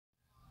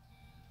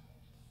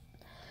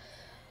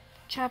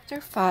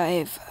Chapter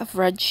 5 of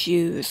Red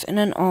Shoes and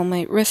an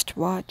Allmight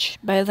Wristwatch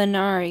by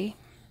Lenari.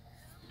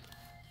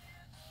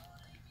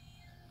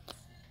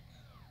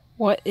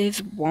 What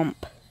is Wump?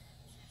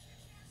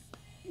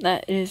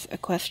 That is a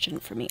question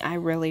for me. I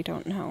really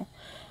don't know.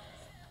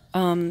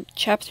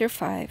 Chapter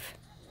 5.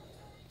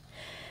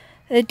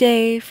 The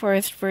day for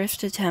his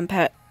first attempt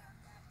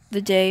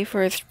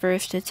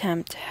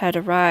had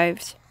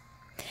arrived.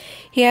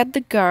 He had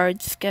the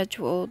guards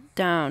scheduled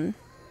down.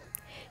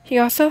 He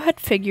also had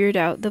figured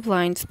out the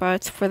blind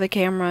spots for the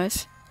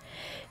cameras.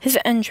 His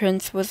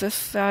entrance was a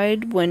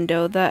side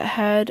window that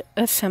had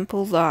a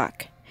simple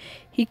lock.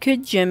 He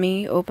could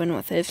jimmy open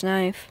with his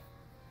knife.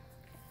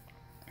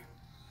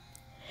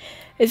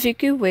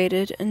 Izuku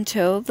waited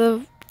until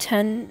the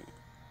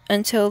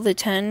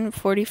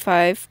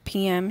 10:45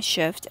 p.m.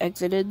 shift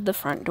exited the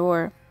front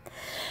door,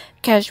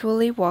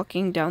 casually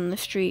walking down the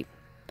street.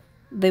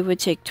 They would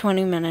take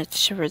 20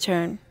 minutes to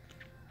return.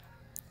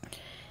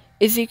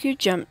 Izuku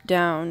jumped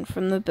down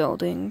from the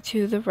building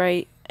to the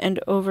right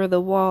and over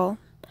the wall.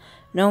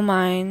 No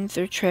mines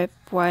or trip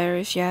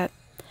wires yet.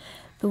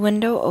 The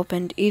window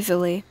opened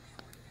easily.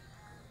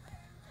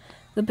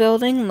 The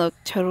building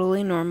looked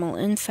totally normal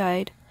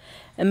inside,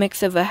 a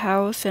mix of a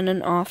house and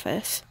an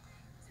office.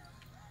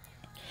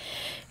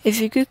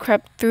 Izuku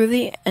crept through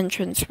the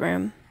entrance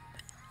room.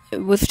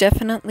 It was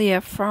definitely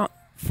a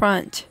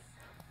front.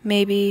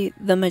 Maybe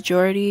the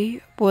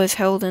majority was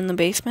held in the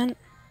basement?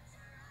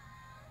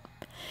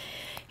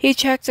 He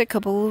checked a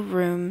couple of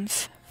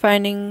rooms,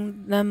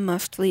 finding them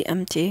mostly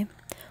empty.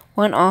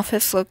 One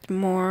office looked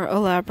more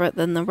elaborate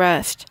than the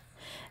rest,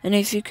 and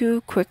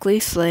Izuku quickly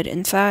slid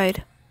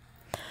inside.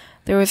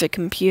 There was a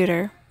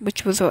computer,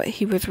 which was what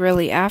he was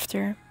really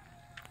after.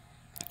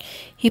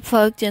 He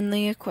plugged in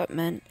the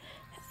equipment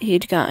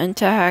he'd gotten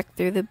to hack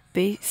through the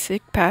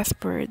basic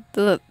password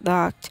that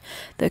locked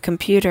the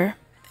computer.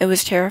 It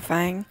was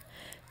terrifying.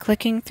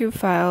 Clicking through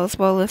files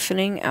while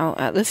listening out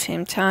at the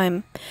same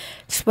time,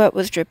 sweat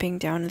was dripping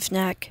down his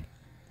neck.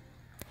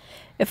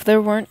 If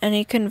there weren't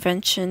any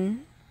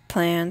convention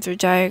plans or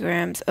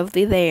diagrams of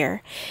the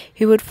layer,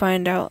 he would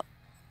find out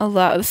a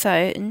lot of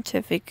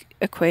scientific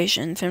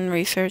equations and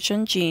research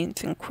on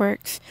genes and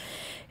quirks.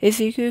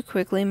 Izuku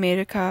quickly made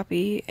a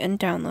copy and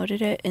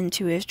downloaded it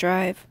into his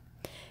drive.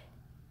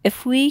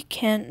 If we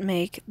can't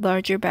make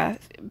larger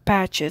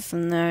batches,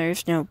 then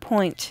there's no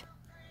point.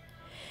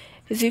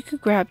 Izuku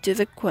grabbed his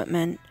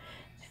equipment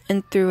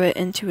and threw it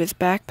into his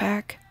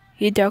backpack.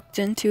 He ducked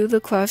into the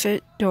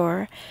closet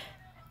door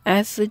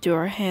as the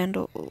door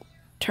handle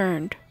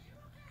turned.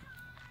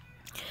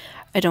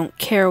 I don't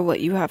care what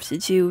you have to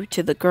do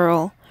to the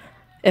girl.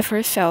 If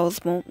her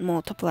cells won't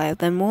multiply,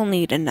 then we'll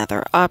need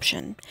another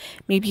option.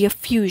 Maybe a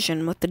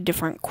fusion with a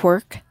different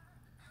quirk.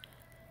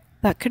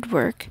 That could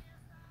work.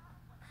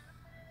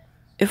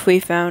 If we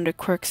found a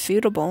quirk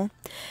suitable.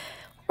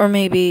 Or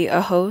maybe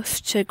a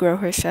host to grow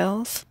her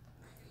cells.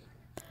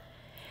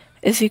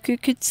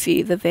 Izuku could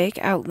see the vague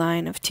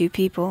outline of two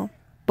people.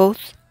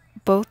 Both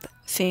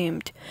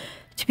seemed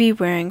to be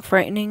wearing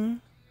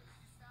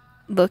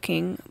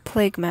frightening-looking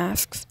plague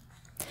masks.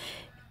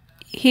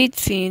 He'd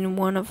seen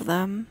one of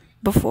them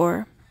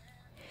before.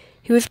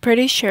 He was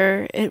pretty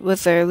sure it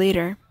was their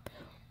leader,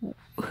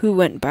 who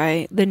went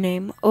by the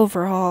name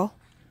Overhaul.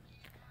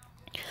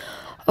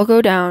 I'll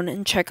go down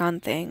and check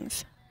on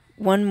things.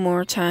 One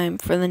more time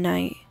for the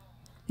night,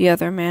 the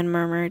other man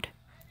murmured.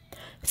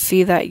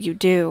 See that you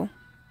do.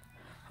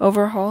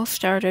 Overhaul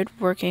started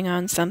working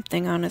on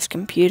something on his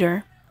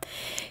computer.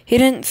 He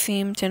didn't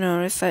seem to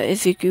notice that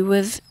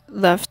Izuku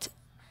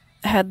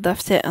had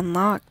left it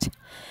unlocked.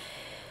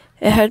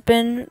 It had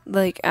been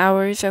like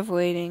hours of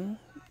waiting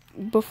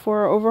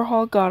before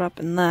Overhaul got up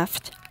and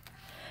left.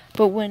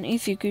 But when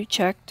Izuku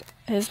checked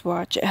his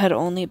watch, it had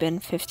only been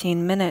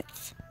 15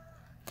 minutes.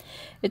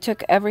 It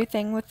took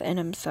everything within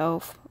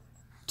himself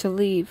to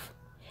leave.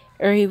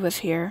 Eri was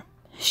here.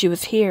 She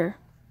was here.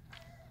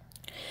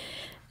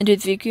 And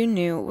Izuku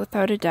knew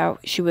without a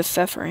doubt she was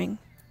suffering.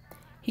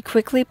 He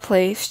quickly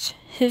placed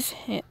his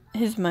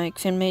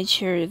mics and made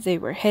sure they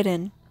were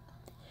hidden.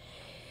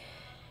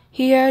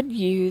 He had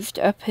used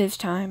up his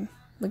time.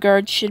 The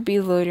guards should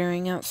be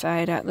loitering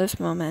outside at this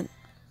moment,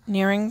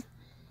 nearing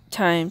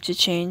time to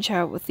change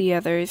out with the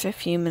others a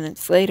few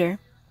minutes later.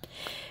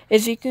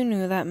 Izuku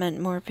knew that meant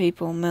more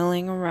people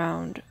milling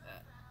around,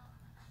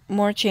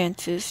 more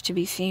chances to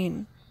be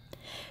seen.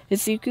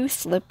 Izuku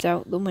slipped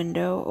out the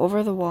window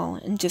over the wall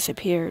and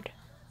disappeared.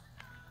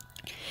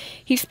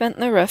 He spent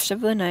the rest of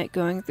the night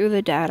going through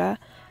the data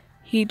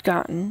he'd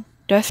gotten,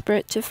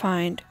 desperate to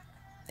find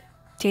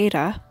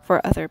data for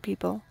other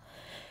people.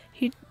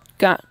 He'd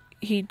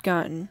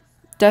gotten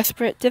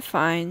desperate to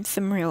find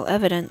some real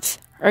evidence.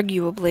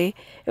 Arguably,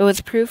 it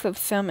was proof of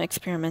some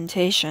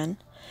experimentation,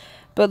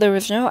 but there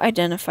was no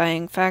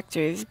identifying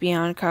factors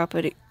beyond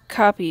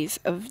copies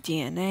of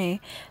DNA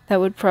that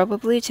would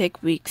probably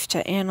take weeks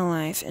to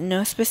analyze, and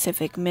no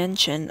specific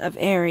mention of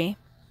Eri.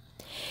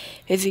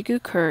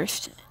 Izuku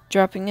cursed,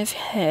 dropping his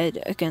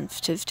head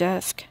against his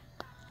desk.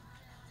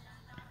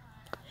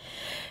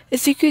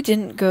 Izuku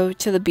didn't go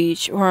to the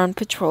beach or on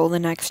patrol the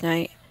next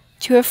night,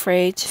 too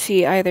afraid to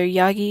see either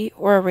Yagi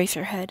or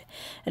Eraserhead,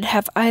 and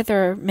have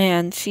either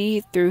man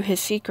see through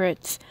his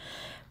secrets.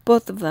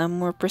 Both of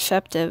them were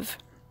perceptive.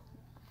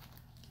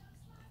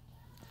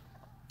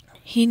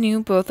 He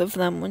knew both of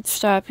them would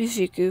stop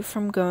Izuku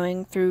from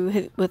going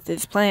through with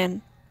his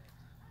plan.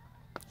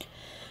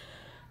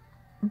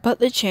 But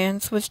the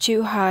chance was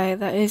too high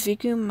that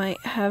Izuku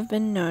might have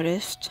been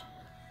noticed.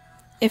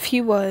 If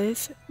he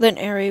was, then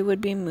Eri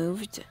would be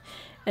moved,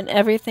 and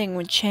everything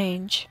would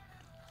change.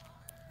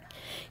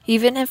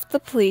 Even if the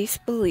police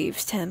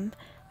believed him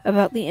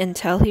about the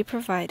intel he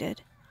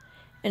provided,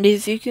 and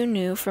Izuku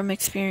knew from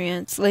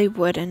experience they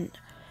wouldn't,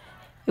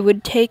 it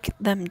would take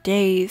them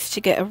days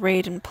to get a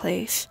raid in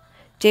place,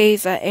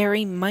 days that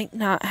Eri might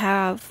not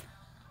have.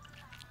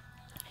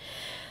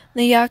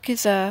 The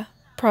Yakuza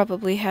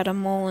probably had a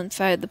mole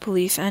inside the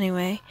police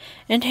anyway,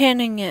 and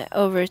handing it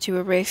over to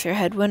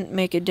Eraserhead wouldn't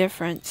make a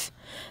difference.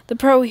 The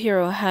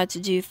pro-hero had to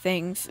do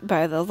things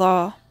by the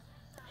law.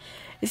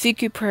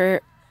 Izuku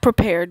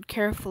prepared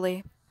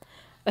carefully.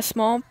 A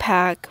small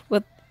pack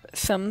with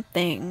some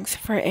things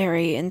for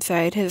Eri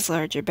inside his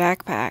larger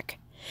backpack.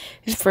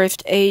 His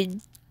first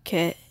aid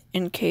kit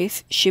in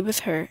case she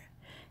was hurt.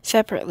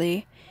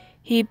 Separately,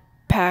 he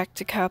packed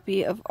a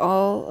copy of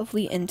all of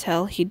the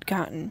intel he'd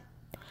gotten.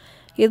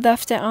 He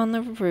left it on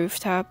the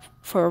rooftop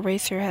for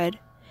Eraserhead,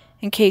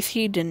 in case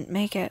he didn't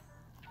make it.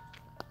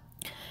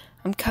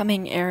 "I'm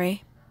coming,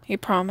 Eri," he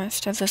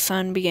promised as the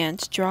sun began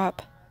to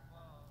drop.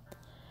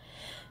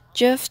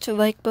 Just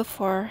like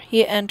before,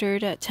 he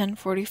entered at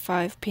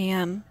 10:45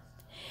 p.m.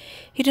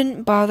 He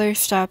didn't bother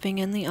stopping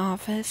in the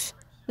office,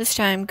 this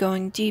time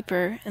going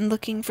deeper and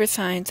looking for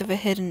signs of a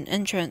hidden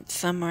entrance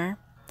somewhere.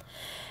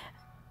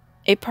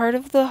 A part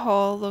of the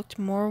hall looked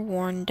more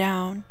worn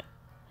down.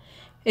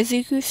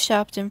 Izuku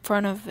stopped in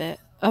front of it,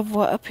 of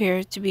what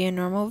appeared to be a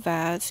normal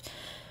vase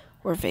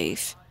or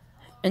vase,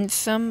 and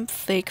some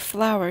fake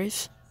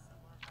flowers.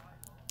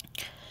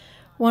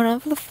 One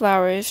of the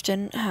flowers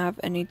didn't have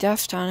any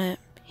dust on it.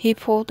 He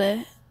pulled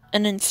it,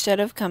 and instead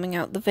of coming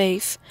out the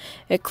vase,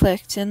 it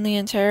clicked and the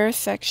entire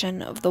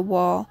section of the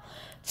wall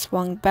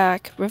swung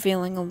back,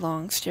 revealing a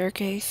long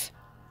staircase.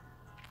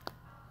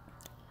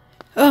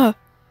 Ugh!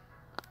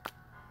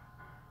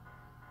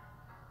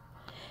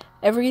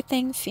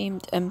 Everything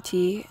seemed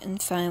empty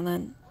and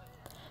silent,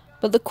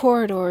 but the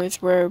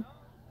corridors were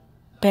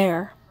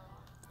bare.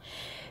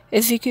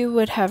 Izuku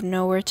would have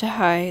nowhere to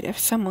hide if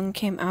someone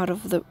came out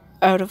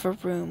of a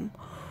room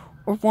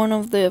or one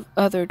of the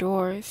other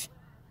doors.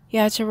 He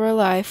had to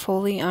rely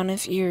fully on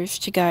his ears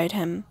to guide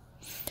him.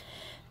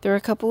 Through a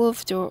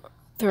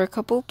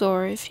couple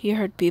doors, he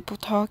heard people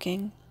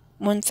talking.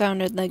 One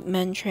sounded like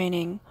men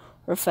training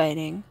or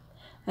fighting.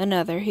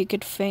 Another, he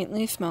could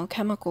faintly smell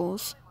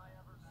chemicals.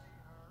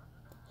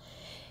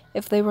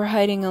 If they were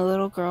hiding a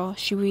little girl,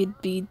 she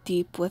would be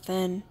deep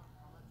within.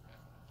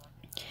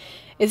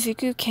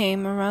 Izuku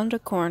came around a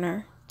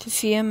corner to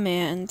see a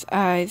man's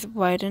eyes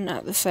widen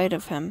at the sight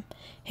of him.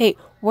 "Hey,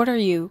 what are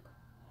you?"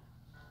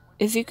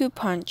 Izuku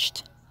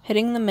punched,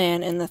 hitting the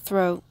man in the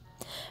throat.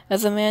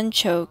 As the man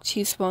choked,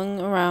 he swung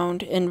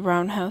around and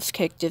roundhouse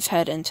kicked his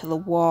head into the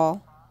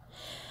wall,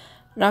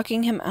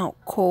 knocking him out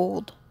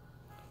cold.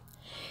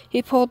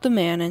 He pulled the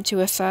man into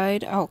a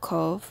side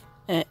alcove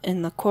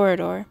in the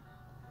corridor.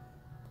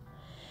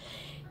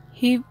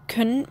 He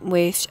couldn't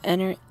waste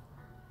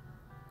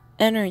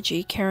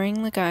energy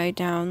carrying the guy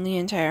down the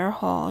entire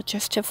hall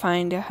just to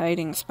find a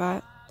hiding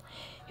spot.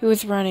 He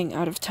was running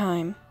out of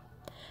time.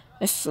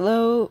 A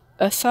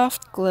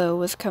soft glow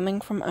was coming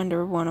from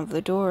under one of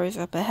the doors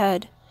up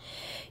ahead.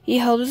 He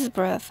held his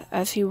breath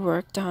as he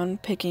worked on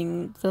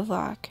picking the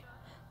lock.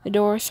 The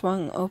door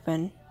swung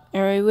open.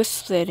 Eri was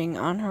sitting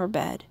on her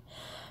bed,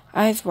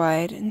 eyes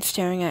wide and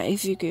staring at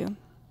Izuku.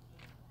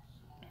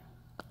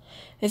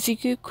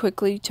 Izuku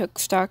quickly took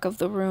stock of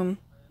the room.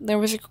 There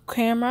was a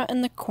camera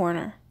in the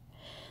corner.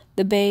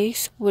 The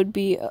base would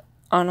be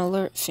on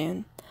alert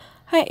soon.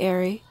 "Hi,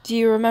 Eri. Do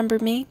you remember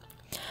me?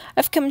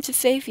 I've come to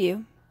save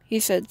you,"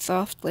 he said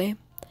softly.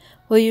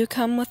 "Will you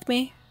come with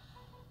me?"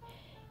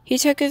 He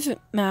took his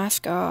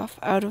mask off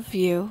out of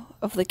view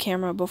of the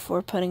camera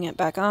before putting it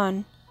back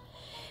on.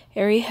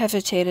 Eri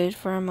hesitated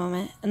for a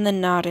moment and then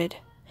nodded.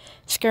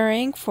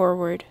 Scurrying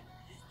forward,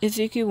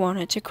 Izuku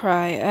wanted to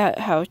cry at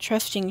how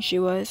trusting she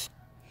was.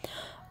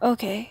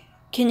 "Okay,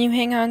 can you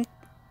hang on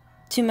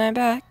to my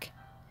back?"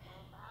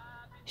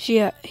 He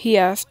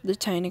asked the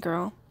tiny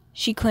girl.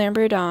 She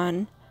clambered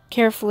on,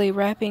 carefully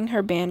wrapping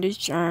her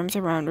bandaged arms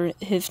around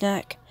his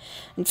neck,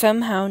 and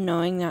somehow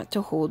knowing not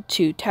to hold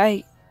too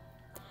tight.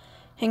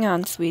 "Hang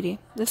on, sweetie.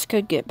 This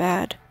could get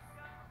bad."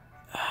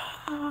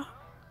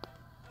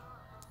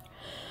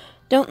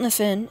 "Don't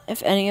listen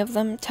if any of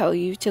them tell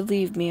you to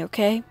leave me,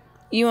 okay?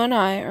 You and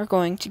I are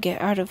going to get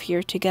out of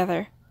here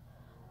together."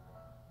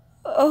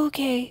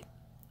 "Okay,"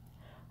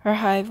 her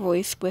high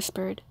voice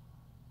whispered.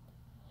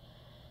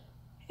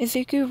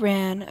 Izuku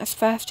ran as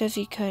fast as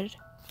he could.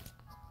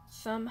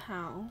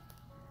 Somehow,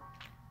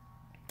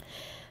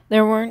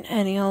 there weren't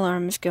any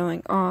alarms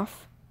going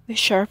off. The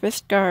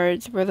sharpest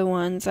guards were the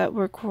ones that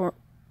were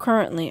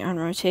currently on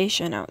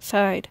rotation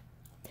outside.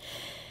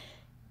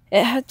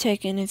 It had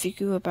taken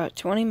Izuku about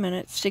 20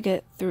 minutes to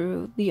get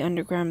through the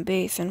underground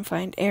base and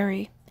find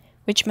Eri,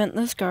 which meant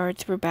those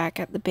guards were back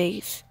at the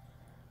base.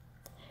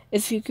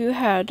 Izuku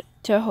had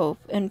to hope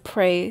and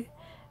pray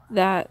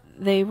that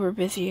they were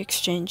busy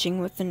exchanging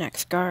with the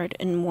next guard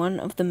in one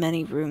of the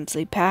many rooms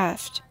they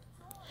passed.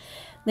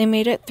 They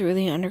made it through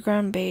the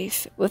underground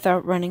base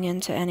without running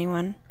into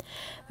anyone.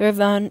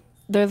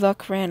 Their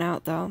luck ran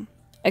out, though.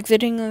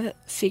 Exiting the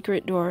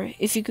secret door,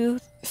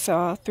 Izuku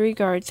saw 3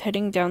 guards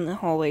heading down the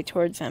hallway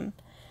towards him.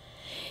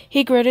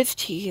 He grit his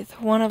teeth.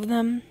 One of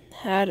them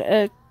had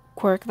a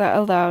quirk that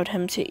allowed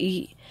him to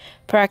eat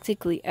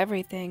practically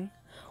everything.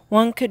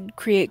 One could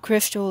create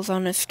crystals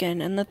on his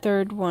skin, and the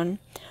third one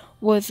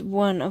was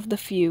one of the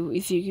few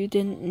Izuku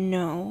didn't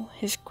know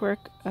his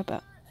quirk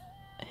about.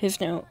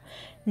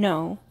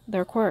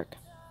 Their quirk.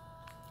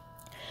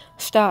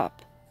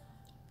 Stop.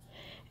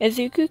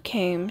 Izuku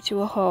came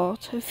to a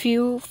halt a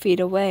few feet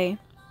away.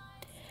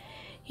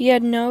 He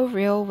had no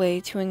real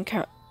way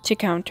to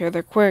counter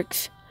their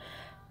quirks,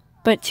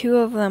 but 2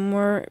 of them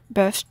were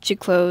best to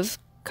close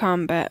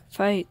combat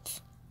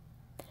fights.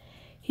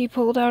 He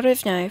pulled out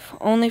his knife,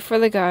 only for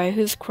the guy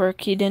whose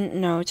quirk he didn't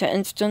know to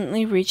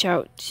instantly reach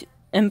out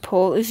and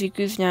pull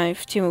Izuku's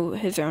knife to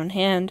his own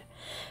hand.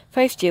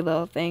 Feisty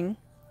little thing.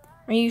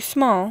 Are you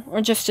small,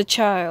 or just a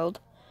child?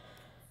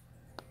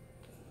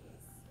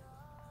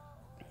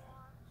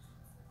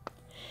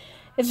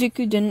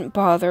 Izuku didn't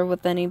bother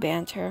with any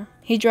banter.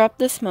 He dropped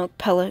the smoke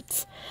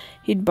pellets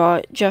he'd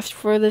bought just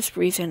for this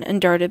reason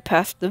and darted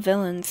past the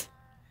villains.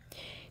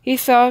 He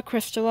saw a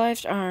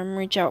crystallized arm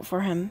reach out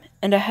for him,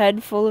 and a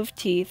head full of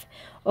teeth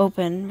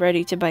open,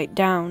 ready to bite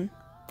down.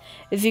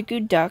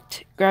 Izuku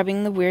ducked,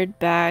 grabbing the weird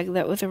bag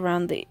that was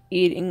around the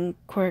eating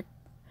quirk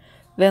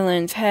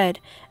villain's head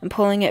and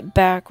pulling it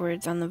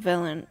backwards on the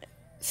villain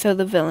so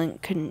the villain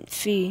couldn't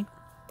see.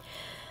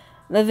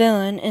 The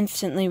villain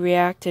instantly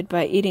reacted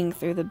by eating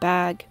through the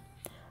bag,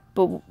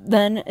 but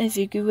then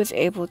Izuku was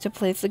able to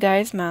place the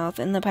guy's mouth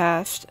in the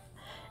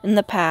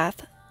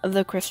path of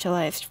the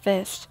crystallized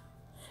fist.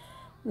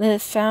 The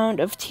sound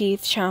of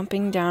teeth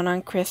chomping down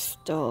on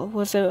crystal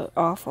was an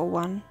awful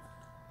one.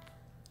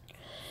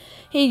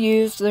 He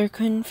used their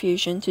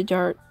confusion to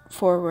dart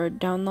forward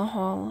down the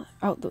hall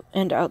out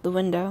the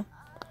window.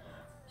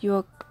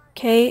 You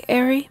okay,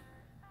 Eri?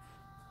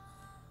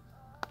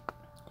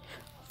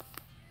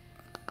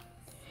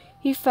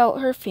 He felt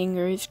her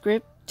fingers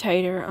grip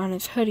tighter on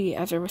his hoodie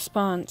as a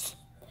response.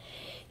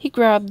 He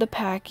grabbed the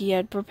pack he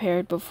had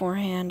prepared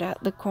beforehand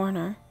at the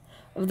corner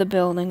of the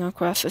building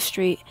across the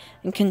street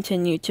and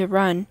continued to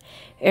run.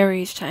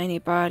 Eri's tiny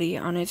body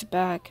on his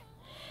back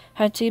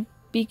had to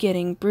be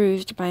getting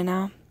bruised by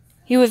now.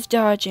 He was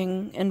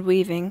dodging and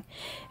weaving.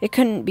 It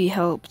couldn't be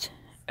helped.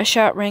 A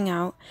shot rang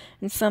out,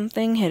 and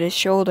something hit his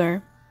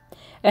shoulder.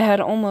 It had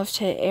almost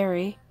hit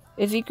Eri.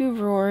 Izuku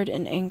roared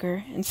in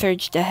anger and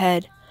surged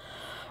ahead.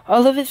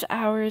 All of his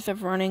hours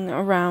of running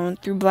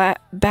around through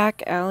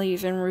back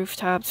alleys and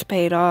rooftops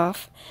paid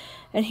off,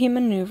 and he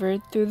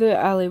maneuvered through the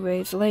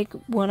alleyways like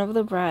one of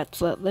the brats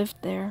that lived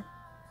there.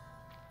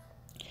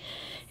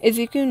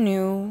 Izuku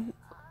knew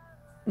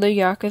the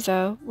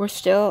Yakuza were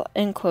still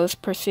in close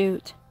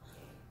pursuit.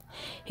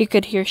 He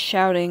could hear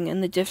shouting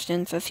in the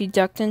distance as he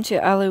ducked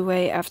into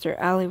alleyway after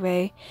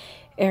alleyway.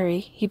 Eri,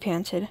 he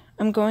panted,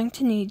 I'm going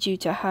to need you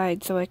to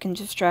hide so I can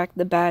distract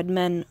the bad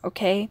men,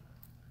 okay?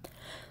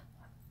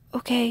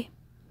 Okay.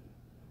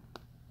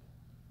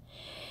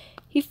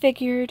 He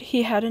figured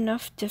he had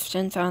enough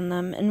distance on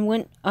them and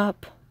went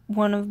up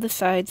one of the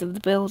sides of the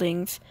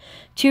buildings.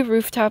 2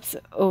 rooftops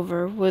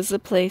over was the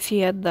place he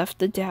had left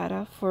the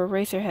data for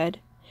Eraserhead.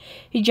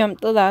 He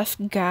jumped the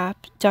last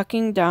gap,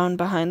 ducking down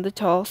behind the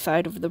tall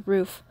side of the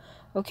roof.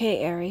 Okay,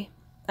 Eri.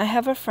 I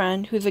have a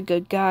friend who's a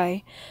good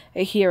guy,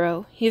 a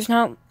hero. He's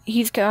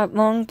got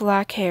long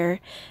black hair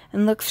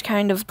and looks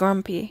kind of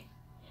grumpy.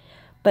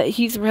 But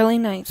he's really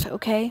nice,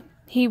 okay?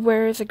 He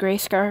wears a gray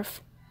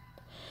scarf.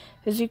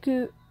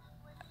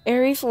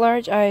 Eri's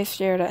large eyes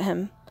stared at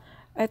him.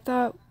 I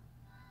thought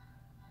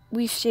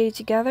we stayed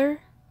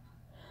together?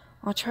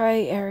 I'll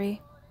try,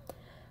 Eri.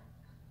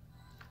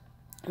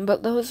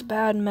 But those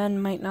bad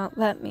men might not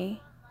let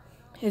me.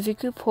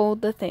 Izuku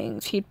pulled the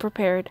things he'd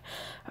prepared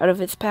out of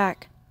his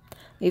pack.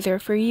 These are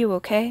for you,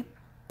 okay?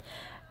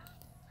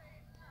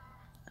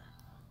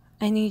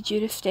 I need you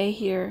to stay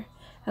here,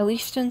 at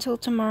least until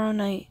tomorrow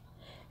night.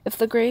 If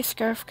the gray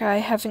scarf guy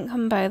hasn't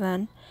come by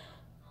then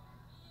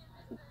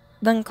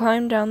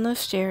climb down those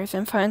stairs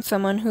and find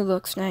someone who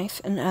looks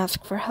nice and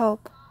ask for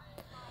help.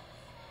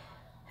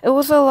 It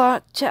was a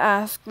lot to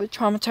ask the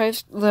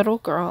traumatized little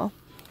girl.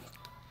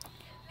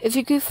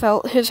 Izuku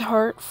felt his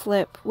heart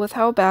flip with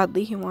how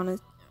badly he wanted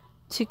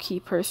to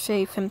keep her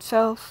safe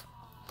himself.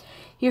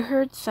 He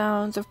heard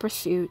sounds of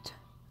pursuit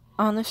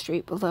on the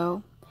street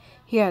below.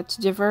 He had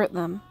to divert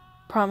them.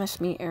 Promise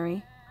me,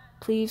 Eri.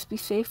 Please be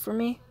safe for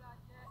me.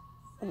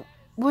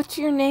 What's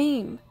your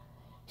name?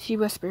 She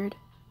whispered.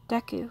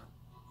 Deku,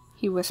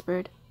 he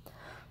whispered.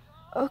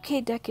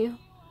 Okay, Deku.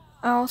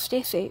 I'll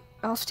stay safe.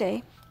 I'll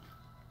stay.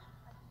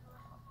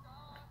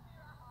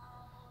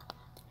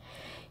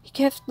 He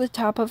kissed the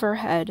top of her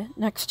head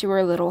next to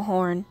her little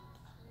horn.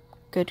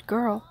 Good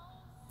girl.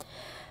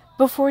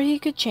 Before he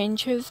could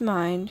change his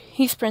mind,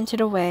 he sprinted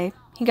away.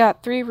 He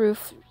got 3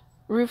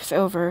 roofs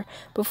over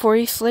before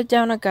he slid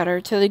down a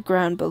gutter to the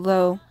ground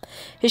below.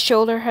 His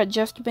shoulder had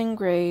just been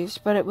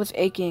grazed, but it was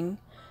aching.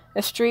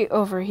 A street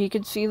over, he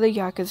could see the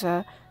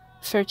Yakuza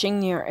searching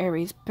near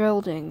Aries'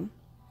 building.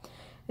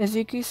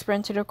 Izuku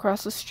sprinted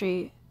across the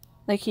street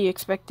like he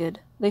expected.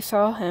 They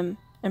saw him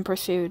and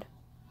pursued.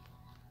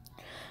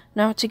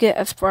 Now to get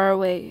as far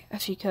away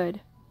as he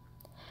could.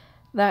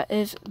 That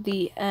is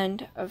the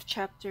end of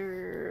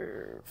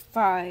chapter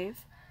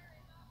 5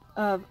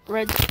 of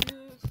Red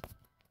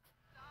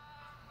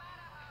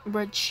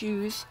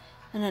Shoes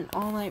and an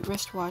Allmight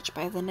Wristwatch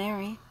by the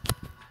Neri.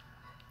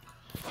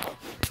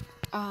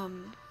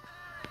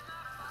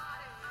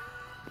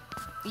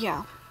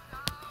 Yeah.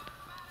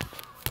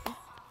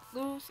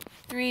 Those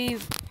 3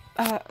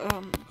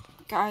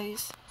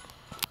 guys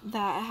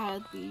that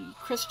had the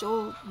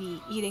crystal,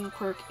 the eating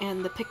quirk,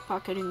 and the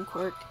pickpocketing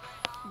quirk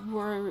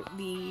were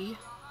the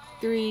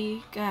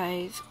 3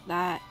 guys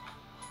that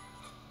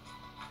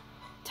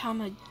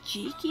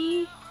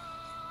Tamajiki?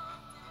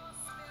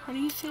 How do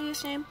you say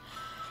his name?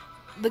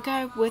 The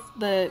guy with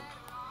the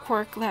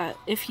quirk that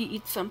if he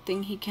eats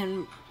something he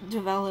can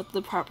develop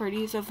the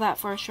properties of that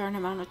for a short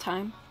amount of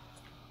time.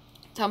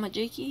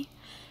 Tamajiki,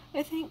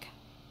 I think.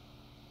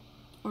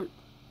 Or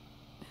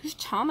who's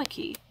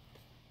Tamaki?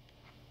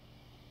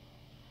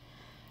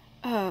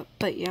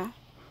 But yeah.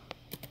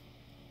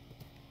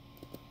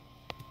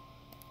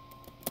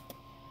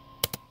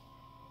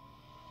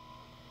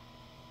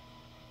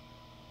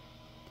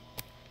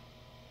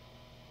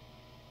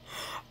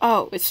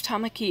 Oh, it's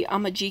Tamaki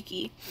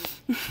Amajiki.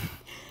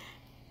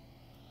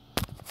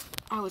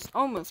 I was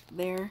almost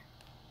there.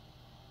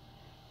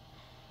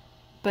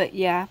 But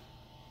yeah.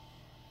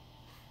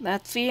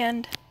 That's the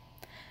end.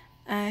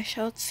 I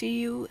shall see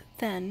you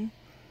then.